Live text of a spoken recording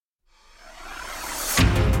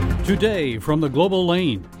Today from the Global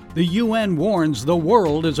Lane, the UN warns the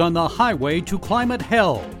world is on the highway to climate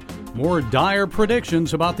hell. More dire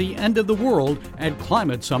predictions about the end of the world at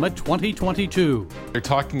Climate Summit 2022. They're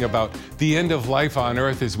talking about the end of life on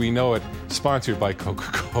Earth as we know it, sponsored by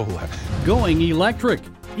Coca-Cola. Going electric,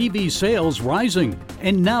 EV sales rising,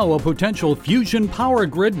 and now a potential fusion power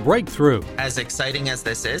grid breakthrough. As exciting as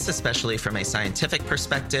this is, especially from a scientific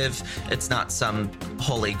perspective, it's not some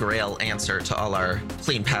holy grail answer to all our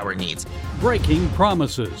clean power needs. Breaking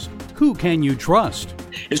promises. Who can you trust?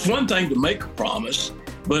 It's one thing to make a promise,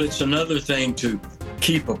 but it's another thing to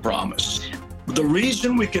keep a promise. The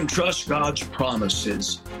reason we can trust God's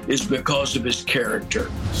promises is because of his character.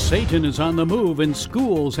 Satan is on the move in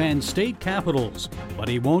schools and state capitals, but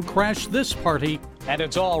he won't crash this party. And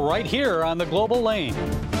it's all right here on the Global Lane.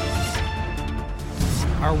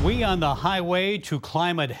 Are we on the highway to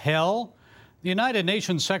climate hell? The United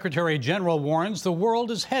Nations Secretary General warns the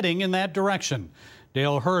world is heading in that direction.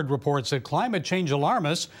 Dale Hurd reports that climate change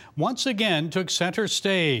alarmists once again took center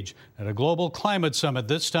stage at a global climate summit.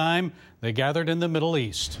 This time, they gathered in the Middle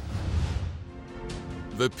East.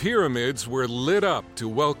 The pyramids were lit up to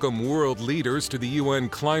welcome world leaders to the UN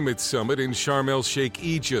Climate Summit in Sharm el-Sheikh,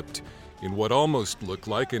 Egypt, in what almost looked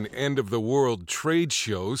like an end-of-the-world trade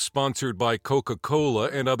show sponsored by Coca-Cola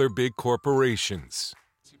and other big corporations.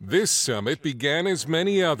 This summit began as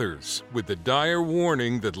many others, with the dire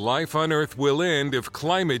warning that life on Earth will end if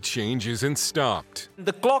climate change isn't stopped.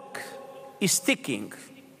 The clock is ticking.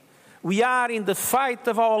 We are in the fight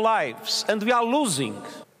of our lives, and we are losing.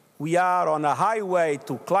 We are on a highway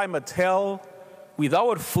to climate hell with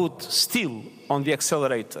our foot still on the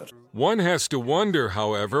accelerator. One has to wonder,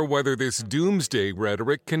 however, whether this doomsday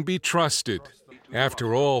rhetoric can be trusted.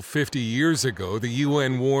 After all, 50 years ago, the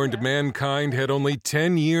UN warned mankind had only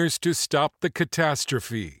 10 years to stop the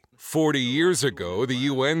catastrophe. 40 years ago, the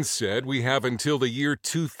UN said we have until the year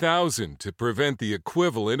 2000 to prevent the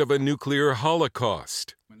equivalent of a nuclear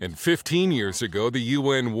holocaust. And 15 years ago, the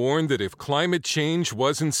UN warned that if climate change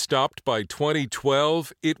wasn't stopped by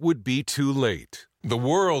 2012, it would be too late. The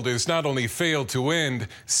world has not only failed to end,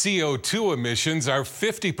 CO2 emissions are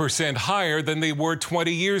 50% higher than they were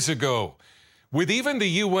 20 years ago. With even the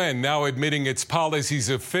UN now admitting its policies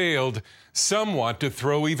have failed, some want to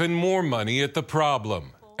throw even more money at the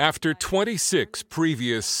problem. After 26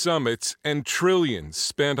 previous summits and trillions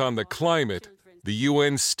spent on the climate, the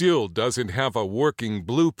UN still doesn't have a working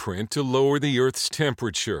blueprint to lower the Earth's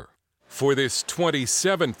temperature. For this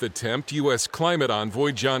 27th attempt, U.S. climate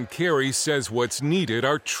envoy John Kerry says what's needed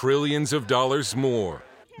are trillions of dollars more.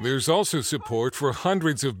 There's also support for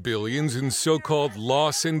hundreds of billions in so-called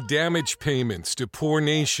loss and damage payments to poor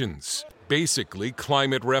nations, basically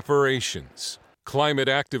climate reparations. Climate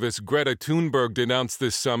activist Greta Thunberg denounced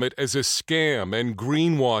this summit as a scam and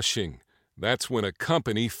greenwashing. That's when a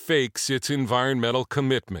company fakes its environmental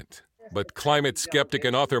commitment. But climate skeptic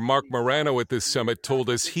and author Mark Morano at this summit told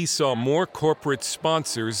us he saw more corporate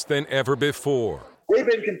sponsors than ever before. They've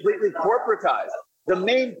been completely corporatized. The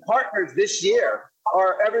main partners this year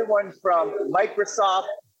are everyone from Microsoft,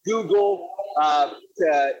 Google,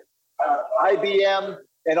 to IBM,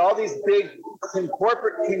 and all these big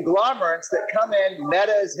corporate conglomerates that come in.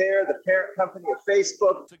 Meta is here, the parent company of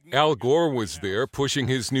Facebook. Al Gore was there pushing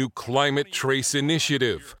his new Climate Trace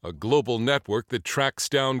Initiative, a global network that tracks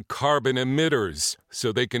down carbon emitters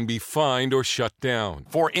so they can be fined or shut down.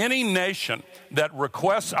 For any nation that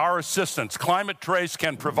requests our assistance, Climate Trace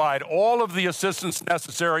can provide all of the assistance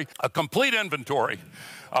necessary, a complete inventory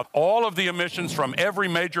of all of the emissions from every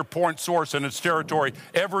major point source in its territory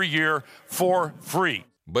every year for free.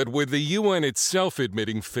 But with the UN itself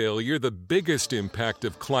admitting failure, the biggest impact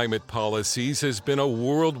of climate policies has been a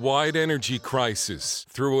worldwide energy crisis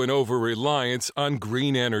through an over-reliance on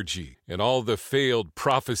green energy. And all the failed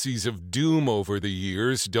prophecies of doom over the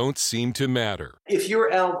years don't seem to matter. If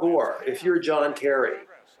you're Al Gore, if you're John Kerry,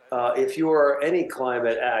 if you're any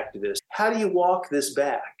climate activist, how do you walk this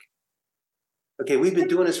back? Okay, we've been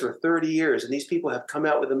doing this for 30 years, and these people have come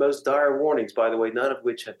out with the most dire warnings, by the way, none of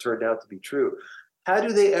which have turned out to be true. How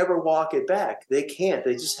do they ever walk it back? They can't.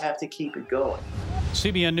 They just have to keep it going.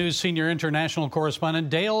 CBN News senior international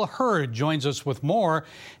correspondent Dale Hurd joins us with more.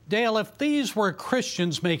 Dale, if these were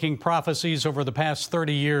Christians making prophecies over the past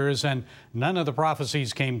 30 years and none of the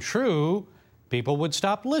prophecies came true, people would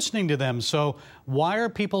stop listening to them. So why are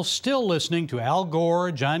people still listening to Al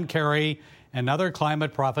Gore, John Kerry, and other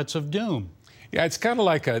climate prophets of doom? Yeah, it's kind of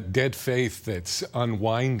like a dead faith that's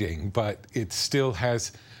unwinding, but it still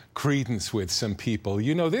has credence with some people.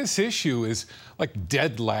 You know, this issue is like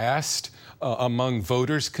dead last among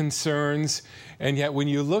voters' concerns. And yet when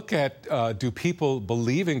you look at do people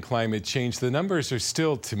believe in climate change, the numbers are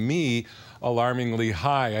still, to me, alarmingly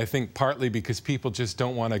high. I think partly because people just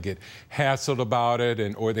don't want to get hassled about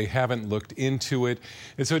it or they haven't looked into it.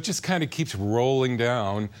 And so it just kind of keeps rolling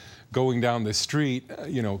down, going down the street,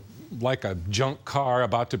 you know, like a junk car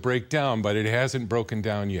about to break down, but it hasn't broken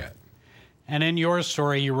down yet. And in your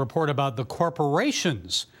story, you report about the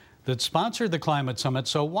corporations that sponsored the climate summit.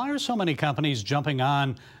 So why are so many companies jumping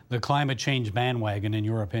on the climate change bandwagon, in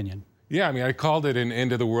your opinion? Yeah, I mean, I called it an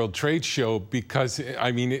end of the world trade show because,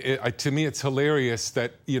 I mean, to me, it's hilarious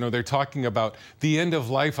that, you know, they're talking about the end of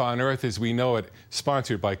life on Earth as we know it,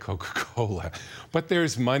 sponsored by Coca-Cola. But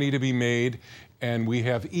there's money to be made, and we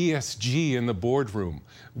have ESG in the boardroom,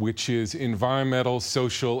 which is environmental,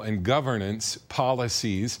 social, and governance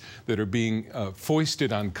policies that are being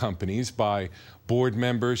foisted on companies by board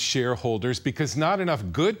members, shareholders, because not enough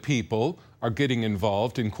good people are getting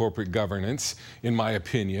involved in corporate governance, in my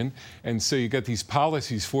opinion. And so you get these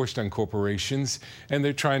policies forced on corporations, and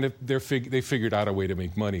they figured out a way to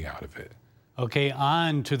make money out of it. Okay,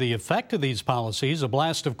 on to the effect of these policies. A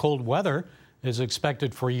blast of cold weather is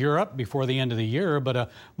expected for Europe before the end of the year, but a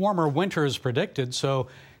warmer winter is predicted. So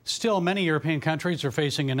still, many European countries are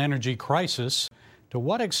facing an energy crisis. To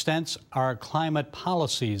what extent are climate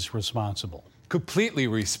policies responsible? Completely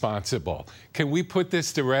responsible. Can we put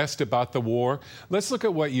this to rest about the war? Let's look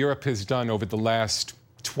at what Europe has done over the last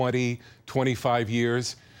 20, 25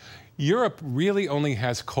 years. Europe really only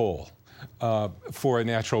has coal for a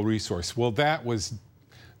natural resource. Well, that was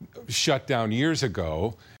shut down years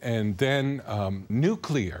ago. And then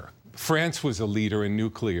nuclear. France was a leader in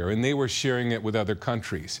nuclear, and they were sharing it with other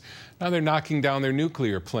countries. Now they're knocking down their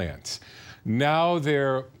nuclear plants. Now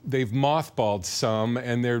they've mothballed some,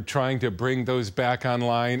 and they're trying to bring those back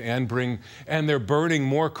online and they're burning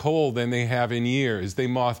more coal than they have in years. They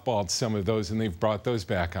mothballed some of those, and they've brought those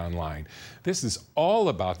back online. This is all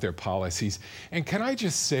about their policies. And can I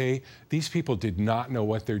just say, these people did not know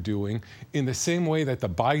what they're doing in the same way that the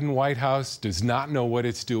Biden White House does not know what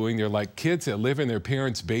it's doing. They're like kids that live in their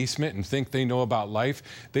parents' basement and think they know about life.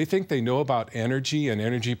 They think they know about energy and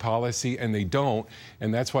energy policy, and they don't.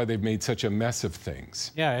 And that's why they've made such a mess of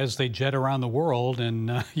things. Yeah, as they jet around the world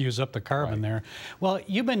and use up the carbon there. Well,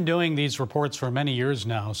 you've been doing these reports for many years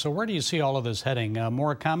now. So where do you see all of this heading? A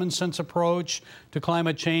more common sense approach to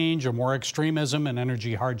climate change, or more extremism and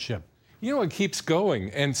energy hardship? You know, it keeps going.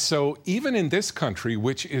 And so even in this country,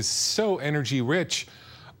 which is so energy rich,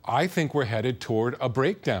 I think we're headed toward a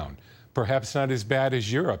breakdown. Perhaps not as bad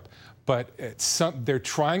as Europe, but they're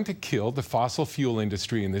trying to kill the fossil fuel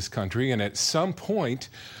industry in this country. And at some point,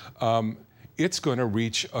 it's going to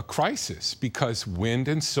reach a crisis because wind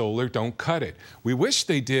and solar don't cut it. We wish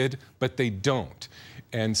they did, but they don't.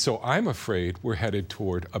 And so I'm afraid we're headed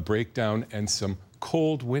toward a breakdown and some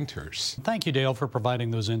cold winters. Thank you, Dale, for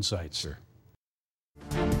providing those insights. Sure.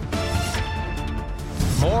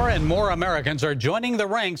 More and more Americans are joining the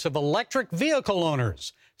ranks of electric vehicle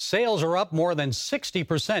owners. Sales are up more than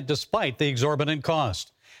 60% despite the exorbitant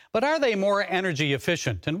cost. But are they more energy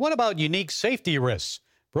efficient? And what about unique safety risks?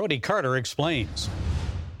 Brody Carter explains.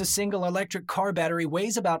 The single electric car battery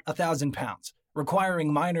weighs about 1,000 pounds,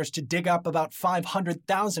 requiring miners to dig up about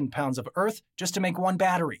 500,000 pounds of earth just to make one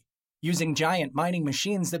battery, using giant mining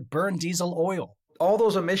machines that burn diesel oil. All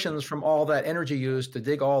those emissions from all that energy used to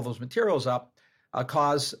dig all those materials up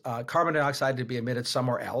cause carbon dioxide to be emitted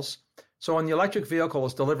somewhere else. So when the electric vehicle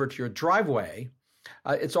is delivered to your driveway,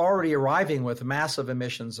 it's already arriving with massive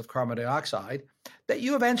emissions of carbon dioxide that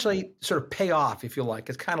you eventually sort of pay off, if you like.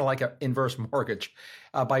 It's kind of like an inverse mortgage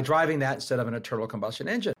by driving that instead of an internal combustion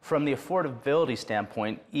engine. From the affordability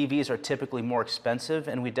standpoint, EVs are typically more expensive,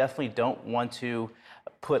 and we definitely don't want to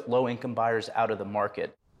put low-income buyers out of the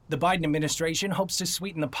market. The Biden administration hopes to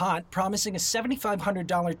sweeten the pot, promising a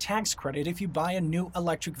 $7,500 tax credit if you buy a new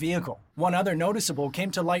electric vehicle. One other noticeable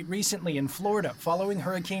came to light recently in Florida following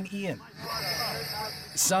Hurricane Ian.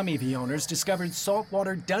 Some EV owners discovered salt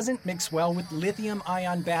water doesn't mix well with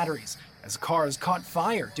lithium-ion batteries, as cars caught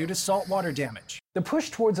fire due to saltwater damage. The push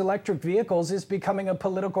towards electric vehicles is becoming a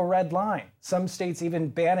political red line, some states even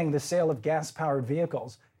banning the sale of gas-powered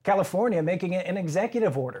vehicles, California making it an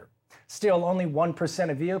executive order. Still, only 1%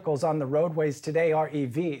 of vehicles on the roadways today are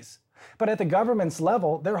EVs. But at the government's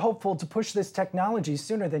level, they're hopeful to push this technology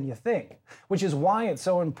sooner than you think, which is why it's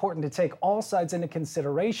so important to take all sides into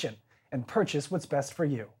consideration and purchase what's best for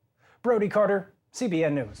you. Brody Carter,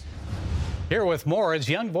 CBN News. Here with more is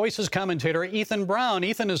Young Voices commentator Ethan Brown.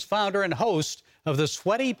 Ethan is founder and host of the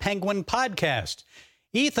Sweaty Penguin podcast.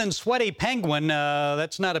 Ethan Sweaty Penguin,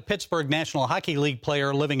 that's not a Pittsburgh National Hockey League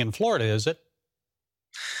player living in Florida, is it?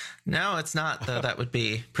 No, it's not, though. That would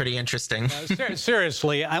be pretty interesting.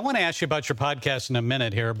 Seriously, I want to ask you about your podcast in a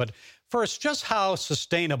minute here, but first, just how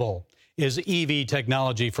sustainable is EV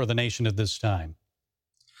technology for the nation at this time?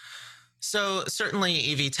 So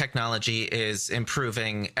certainly EV technology is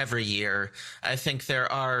improving every year. I think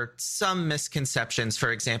there are some misconceptions.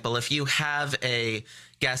 For example, if you have a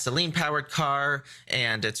gasoline-powered car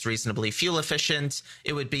and it's reasonably fuel efficient,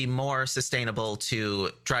 it would be more sustainable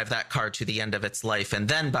to drive that car to the end of its life and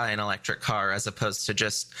then buy an electric car, as opposed to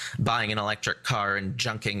just buying an electric car and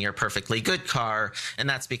junking your perfectly good car. And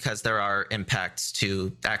that's because there are impacts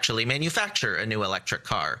to actually manufacture a new electric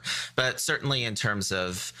car. But certainly in terms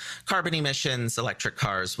of carbon emissions, electric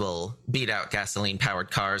cars will beat out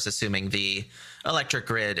gasoline-powered cars, assuming the electric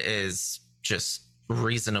grid is just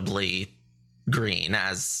reasonably green,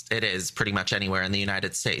 as it is pretty much anywhere in the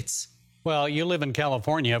United States. Well, you live in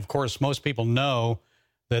California. Of course, most people know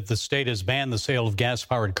that the state has banned the sale of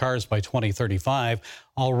gas-powered cars by 2035.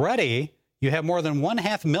 Already, you have more than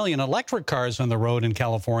 500,000 electric cars on the road in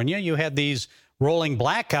California. You had these rolling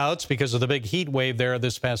blackouts because of the big heat wave there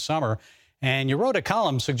this past summer. And you wrote a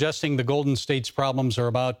column suggesting the Golden State's problems are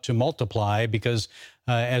about to multiply because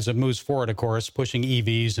as it moves forward, of course, pushing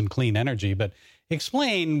EVs and clean energy. But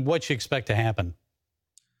explain what you expect to happen.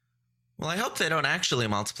 Well, I hope they don't actually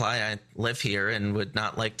multiply. I live here and would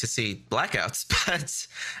not like to see blackouts,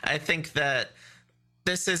 but I think that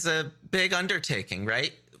this is a big undertaking,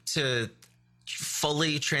 right? To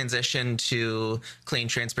fully transition to clean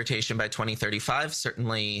transportation by 2035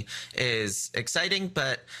 certainly is exciting,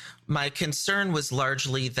 but my concern was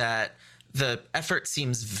largely that the effort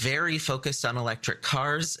seems very focused on electric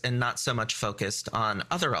cars and not so much focused on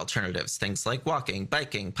other alternatives, things like walking,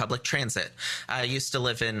 biking, public transit. I used to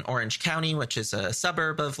live in Orange County, which is a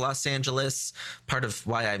suburb of Los Angeles. Part of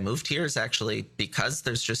why I moved here is actually because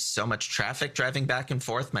there's just so much traffic driving back and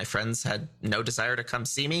forth. My friends had no desire to come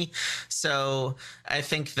see me. So I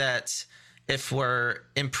think that if we're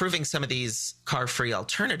improving some of these car-free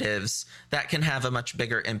alternatives, that can have a much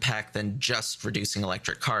bigger impact than just reducing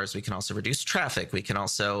electric cars. We can also reduce traffic. We can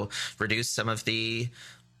also reduce some of the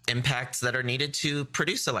impacts that are needed to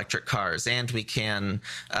produce electric cars. And we can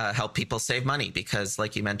help people save money because,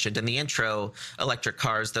 like you mentioned in the intro, electric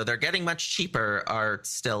cars, though they're getting much cheaper, are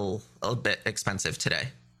still a bit expensive today.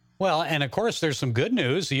 Well, and of course, there's some good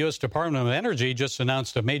news. The U.S. Department of Energy just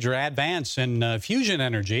announced a major advance in fusion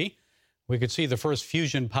energy. We could see the first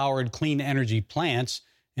fusion-powered clean energy plants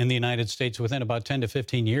in the United States within about 10 to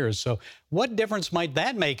 15 years. So what difference might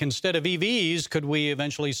that make? Instead of EVs, could we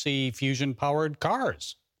eventually see fusion-powered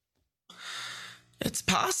cars? It's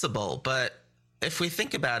possible, but if we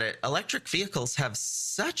think about it, electric vehicles have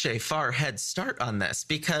such a far head start on this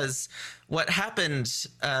because what happened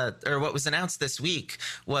or what was announced this week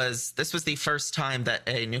was this was the first time that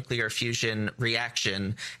a nuclear fusion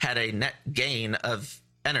reaction had a net gain of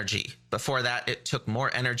energy. Before that, it took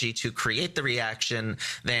more energy to create the reaction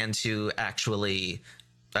than to actually,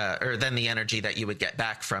 or than the energy that you would get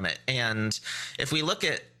back from it. And if we look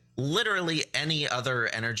at literally any other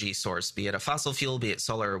energy source, be it a fossil fuel, be it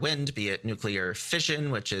solar or wind, be it nuclear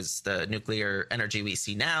fission, which is the nuclear energy we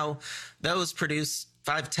see now, those produce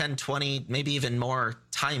 5, 10, 20, maybe even more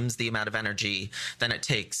times the amount of energy than it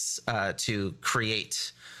takes to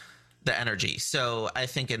create the energy. So I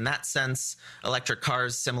think in that sense, electric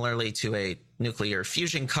cars, similarly to a nuclear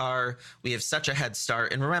fusion car, we have such a head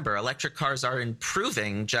start. And remember, electric cars are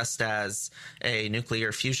improving just as a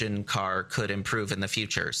nuclear fusion car could improve in the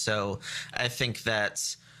future. So I think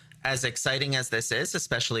that as exciting as this is,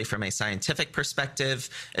 especially from a scientific perspective,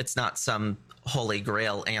 it's not some holy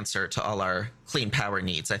grail answer to all our clean power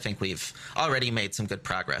needs. I think we've already made some good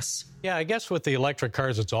progress. Yeah, I guess with the electric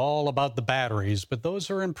cars, it's all about the batteries, but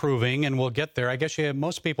those are improving and we'll get there. I guess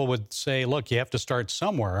most people would say, look, you have to start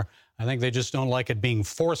somewhere. I think they just don't like it being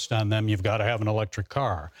forced on them. You've got to have an electric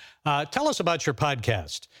car. Tell us about your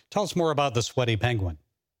podcast. Tell us more about the Sweaty Penguin.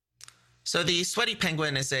 So the Sweaty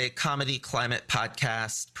Penguin is a comedy climate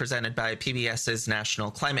podcast presented by PBS's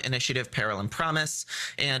National Climate Initiative, Peril and Promise,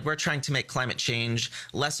 and we're trying to make climate change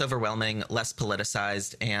less overwhelming, less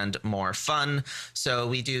politicized, and more fun. So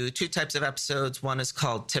we do 2 types of episodes. One is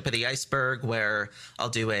called Tip of the Iceberg, where I'll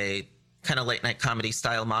do a kind of late night comedy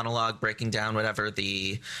style monologue breaking down whatever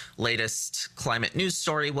the latest climate news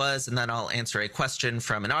story was, and then I'll answer a question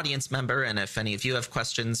from an audience member, and if any of you have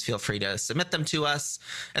questions, feel free to submit them to us.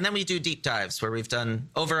 And then we do deep dives where we've done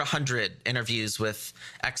over 100 interviews with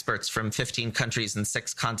experts from 15 countries and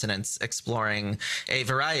 6 continents exploring a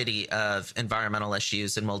variety of environmental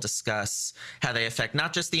issues, and we'll discuss how they affect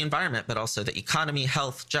not just the environment but also the economy,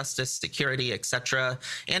 health, justice, security, etc.,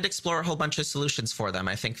 and explore a whole bunch of solutions for them.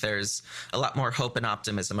 I think there's a lot more hope and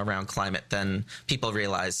optimism around climate than people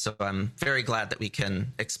realize. So I'm very glad that we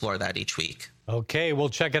can explore that each week. Okay, we'll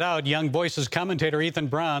check it out. Young Voices commentator Ethan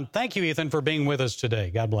Brown. Thank you, Ethan, for being with us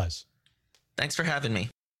today. God bless. Thanks for having me.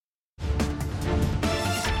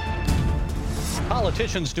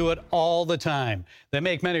 Politicians do it all the time. They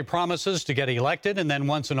make many promises to get elected, and then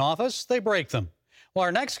once in office, they break them. Well,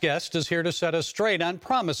 our next guest is here to set us straight on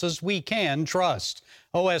promises we can trust.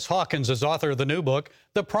 O.S. Hawkins is author of the new book,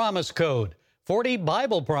 The Promise Code, 40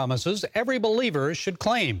 Bible promises every believer should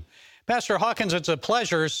claim. Pastor Hawkins, it's a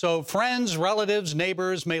pleasure. So friends, relatives,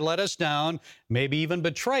 neighbors may let us down, maybe even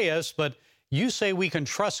betray us, but you say we can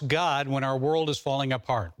trust God when our world is falling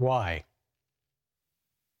apart. Why?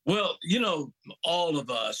 Well, all of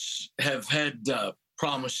us have had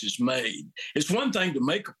promises made. It's one thing to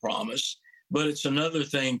make a promise, but it's another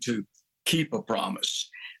thing to keep a promise.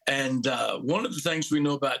 And one of the things we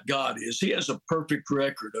know about God is he has a perfect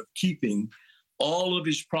record of keeping all of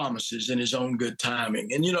his promises in his own good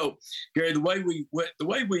timing. And, Gary, the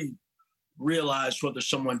way we realize whether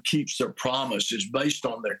someone keeps their promise is based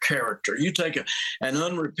on their character. You take an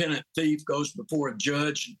unrepentant thief goes before a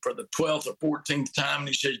judge for the 12th or 14th time, and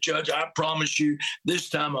he says, "Judge, I promise you this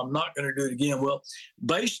time I'm not going to do it again." Well,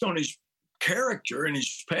 based on his character and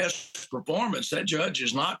his past performance, that judge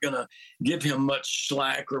is not going to give him much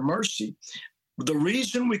slack or mercy. The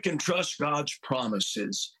reason we can trust God's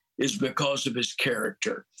promises is because of his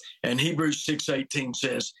character. And Hebrews 6:18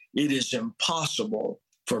 says, it is impossible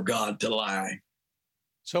for God to lie.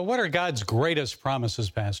 So what are God's greatest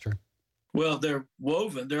promises, Pastor? Well, they're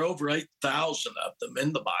woven. There are over 8,000 of them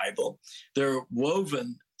in the Bible. They're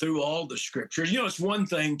woven through all the scriptures. It's one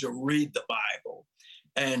thing to read the Bible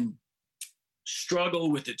and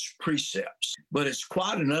struggle with its precepts, but it's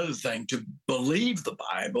quite another thing to believe the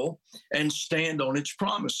Bible and stand on its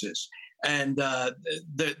promises. And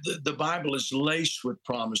the Bible is laced with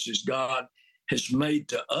promises God has made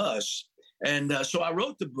to us. And so I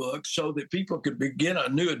wrote the book so that people could begin a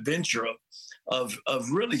new adventure of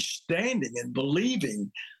really standing and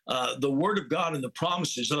believing the Word of God and the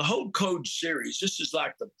promises. And the whole Code series, this is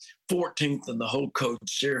like the 14th in the whole Code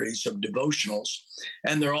series of devotionals.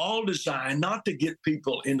 And they're all designed not to get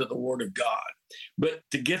people into the Word of God, but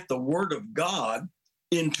to get the Word of God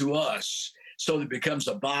into us so that it becomes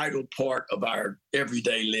a vital part of our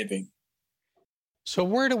everyday living. So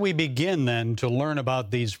where do we begin then to learn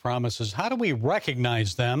about these promises? How do we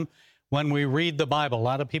recognize them when we read the Bible? A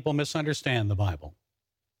lot of people misunderstand the Bible.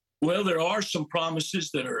 Well, there are some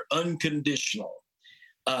promises that are unconditional.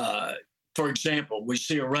 For example, we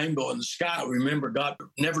see a rainbow in the sky. Remember, God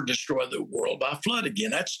never destroy the world by flood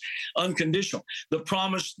again. That's unconditional. The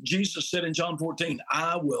promise, Jesus said in John 14,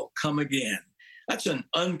 I will come again. That's an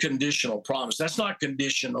unconditional promise. That's not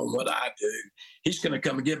conditioned on what I do. He's going to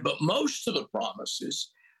come again. But most of the promises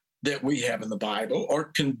that we have in the Bible are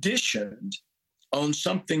conditioned on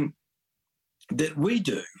something that we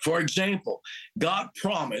do. For example, God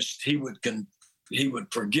promised he would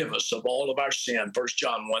forgive us of all of our sin, 1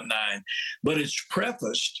 John 1:9. But it's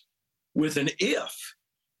prefaced with an if.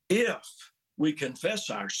 If we confess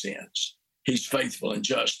our sins, he's faithful and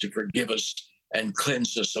just to forgive us and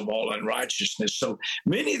cleanse us of all unrighteousness. So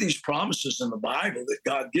many of these promises in the Bible that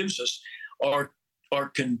God gives us are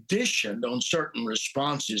conditioned on certain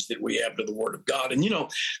responses that we have to the Word of God. And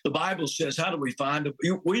the Bible says, how do we find it?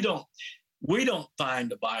 We don't find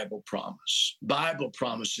a Bible promise. Bible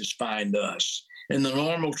promises find us. In the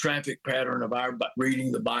normal traffic pattern of our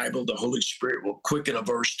reading the Bible, the Holy Spirit will quicken a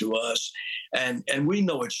verse to us, and we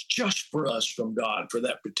know it's just for us from God for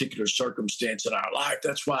that particular circumstance in our life.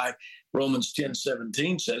 That's why Romans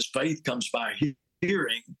 10:17 says faith comes by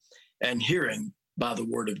hearing, and hearing by the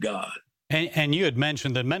Word of God. And you had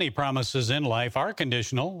mentioned that many promises in life are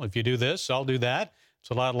conditional. If you do this, I'll do that. It's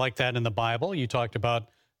a lot like that in the Bible. You talked about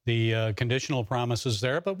the conditional promises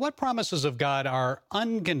there. But what promises of God are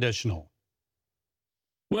unconditional?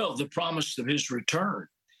 Well, the promise of his return,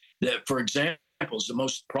 that, for example, is the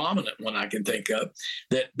most prominent one I can think of,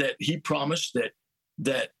 that he promised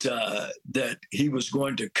that he was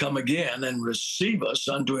going to come again and receive us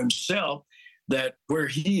unto himself that where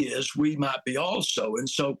he is, we might be also. And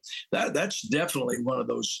so that's definitely one of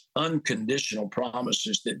those unconditional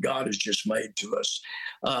promises that God has just made to us.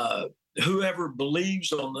 Whoever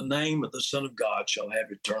believes on the name of the Son of God shall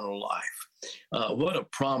have eternal life. What a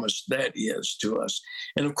promise that is to us.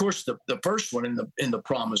 And of course, the first one in the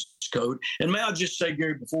promise code, and may I just say,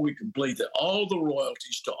 Gary, before we complete that, all the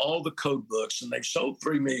royalties to all the code books, and they've sold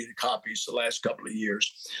 3 million copies the last couple of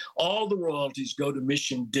years, all the royalties go to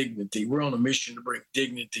Mission Dignity. We're on a mission to bring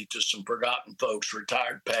dignity to some forgotten folks,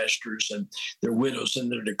 retired pastors and their widows in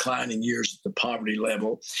their declining years at the poverty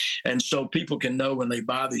level. And so people can know when they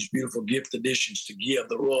buy these beautiful gift editions to give,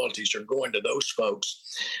 the royalties are going to those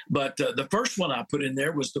folks. But the first one I put in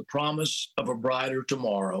there was the promise of a brighter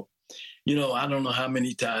tomorrow. You know, I don't know how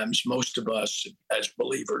many times most of us as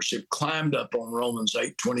believers have climbed up on Romans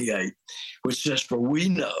 8:28, which says, "For we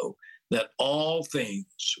know that all things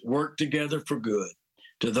work together for good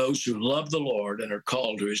to those who love the Lord and are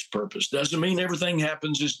called to his purpose." Doesn't mean everything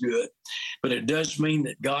happens as good, but it does mean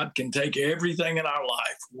that God can take everything in our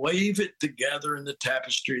life, weave it together in the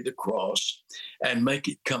tapestry of the cross, and make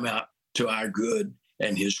it come out to our good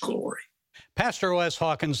and his glory. Pastor Wes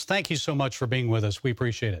Hawkins, thank you so much for being with us. We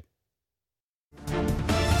appreciate it.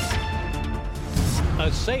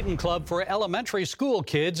 A Satan Club for elementary school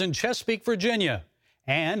kids in Chesapeake, Virginia.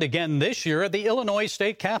 And again this year at the Illinois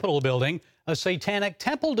State Capitol building, a satanic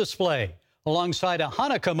temple display alongside a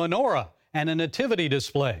Hanukkah menorah and a nativity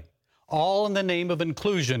display, all in the name of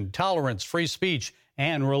inclusion, tolerance, free speech,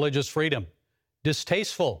 and religious freedom.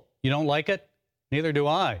 Distasteful. You don't like it? Neither do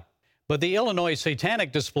I. But the Illinois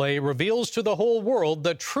satanic display reveals to the whole world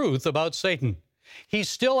the truth about Satan. He's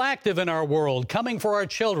still active in our world, coming for our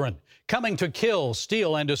children, coming to kill,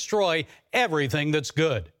 steal, and destroy everything that's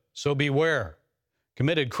good. So beware.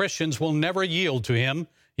 Committed Christians will never yield to him.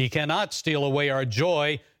 He cannot steal away our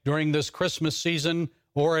joy during this Christmas season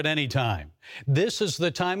or at any time. This is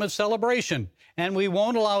the time of celebration, and we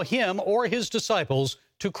won't allow him or his disciples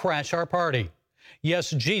to crash our party. Yes,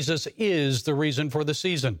 Jesus is the reason for the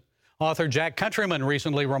season. Author Jack Countryman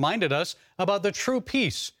recently reminded us about the true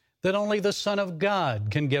peace that only the Son of God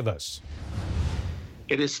can give us.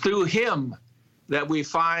 It is through him that we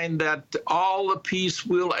find that all the peace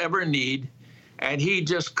we'll ever need, and he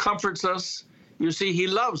just comforts us. You see, he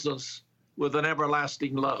loves us with an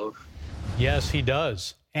everlasting love. Yes, he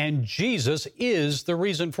does. And Jesus is the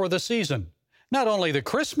reason for the season. Not only the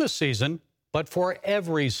Christmas season, but for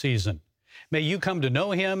every season. May you come to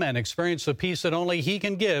know him and experience the peace that only he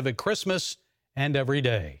can give at Christmas and every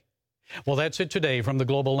day. Well, that's it today from the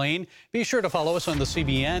Global Lane. Be sure to follow us on the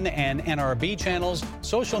CBN and NRB channels,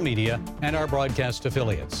 social media, and our broadcast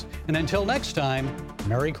affiliates. And until next time,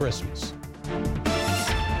 Merry Christmas.